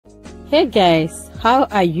Hey guys, how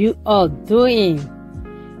are you all doing?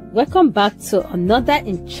 Welcome back to another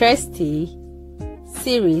interesting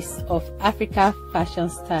series of Africa fashion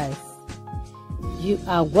styles. You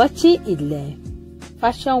are watching Ilen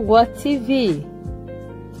Fashion World TV,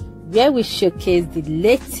 where we showcase the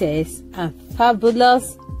latest and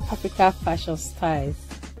fabulous Africa fashion styles.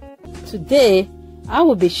 Today, I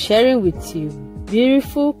will be sharing with you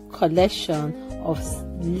beautiful collection of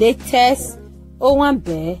latest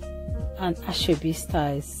Owanbe and Aso-ebi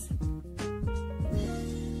styles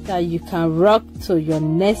that you can rock to your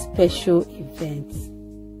next special event.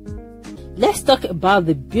 Let's talk about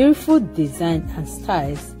the beautiful design and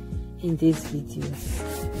styles in this video.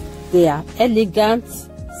 They are elegant,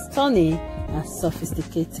 stunning, and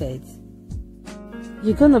sophisticated.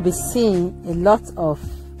 You're going to be seeing a lot of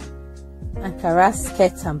Ankara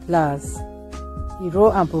skirts and blouse,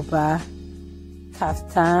 Iro and boubou,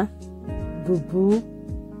 kaftan, boubou,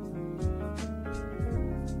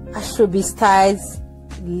 Aso-ebi styles,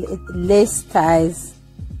 lace styles,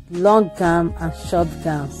 long gown and short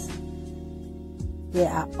gowns. They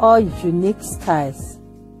are all unique styles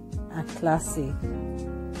and classic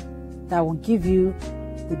that will give you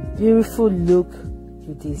the beautiful look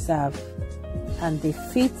you deserve, and they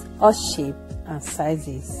fit all shapes and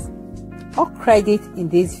sizes. All credit in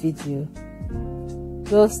this video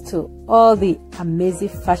goes to all the amazing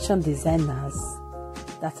fashion designers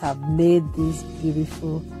that have made these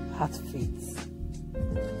beautiful outfits.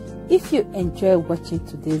 If you enjoy watching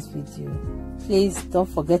today's video, please don't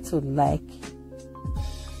forget to like,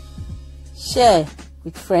 share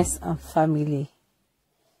with friends and family.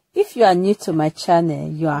 If you are new to my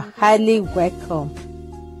channel, you are highly welcome.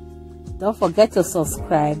 Don't forget to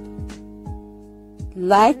subscribe,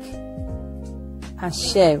 like, and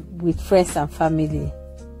share with friends and family.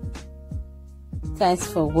 Thanks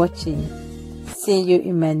for watching. See you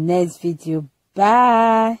in my next video.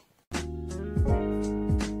 Bye.